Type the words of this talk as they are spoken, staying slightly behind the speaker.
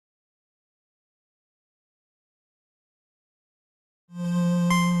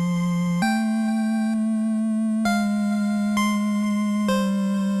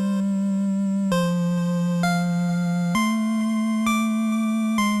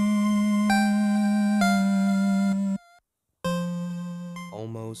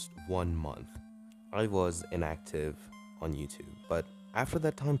almost 1 month. I was inactive on YouTube, but after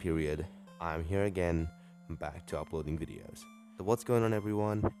that time period, I'm here again, back to uploading videos. So what's going on,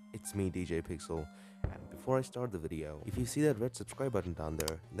 everyone? It's me, DJ Pixel, and before I start the video, if you see that red subscribe button down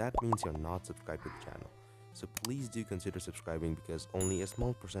there, that means you're not subscribed to the channel. So please do consider subscribing, because only a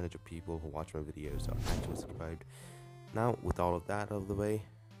small percentage of people who watch my videos are actually subscribed. Now, with all of that out of the way,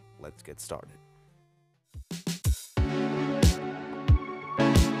 let's get started.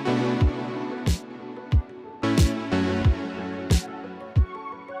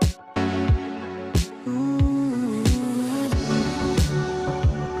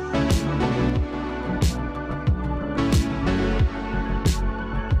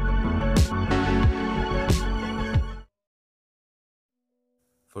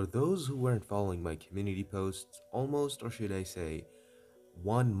 For those who weren't following my community posts, almost, or should I say,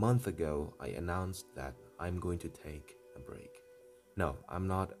 1 month ago, I announced that I'm going to take a break. No, I'm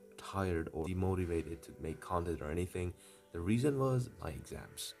not tired or demotivated to make content or anything. The reason was my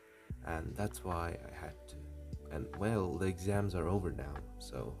exams, and that's why I had to. And well, the exams are over now,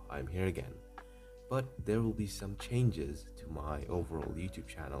 so I'm here again. But there will be some changes to my overall YouTube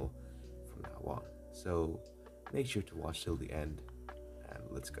channel from now on, so make sure to watch till the end. And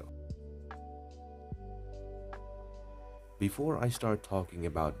let's go. Before I start talking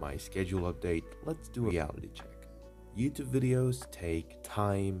about my schedule update, let's do a reality check. YouTube videos take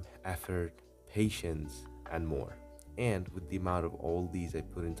time, effort, patience, and more. And with the amount of all these I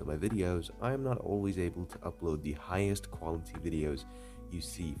put into my videos, I am not always able to upload the highest quality videos you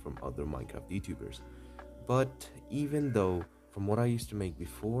see from other Minecraft YouTubers. But even though from what I used to make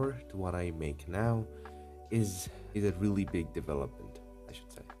before to what I make now is a really big development, I should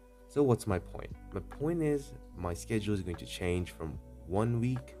say. So what's my point? My point is my schedule is going to change from 1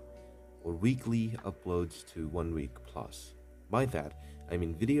 week or weekly uploads to 1 week plus. By that, I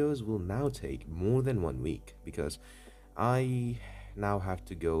mean videos will now take more than 1 week, because I now have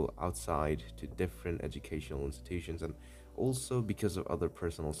to go outside to different educational institutions, and also because of other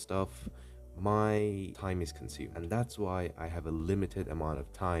personal stuff, my time is consumed, and that's why I have a limited amount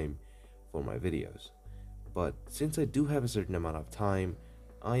of time for my videos. But since I do have a certain amount of time,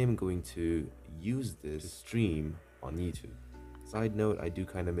 I am going to use this to stream on YouTube. Side note, I do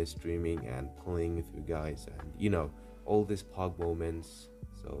kind of miss streaming and playing with you guys, and you know, all these pog moments.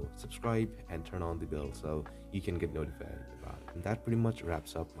 So subscribe and turn on the bell so you can get notified about it. And that pretty much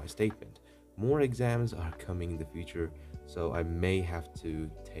wraps up my statement. More exams are coming in the future, so I may have to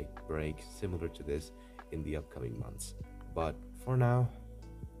take breaks similar to this in the upcoming months. But for now,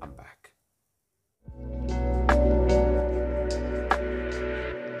 I'm back.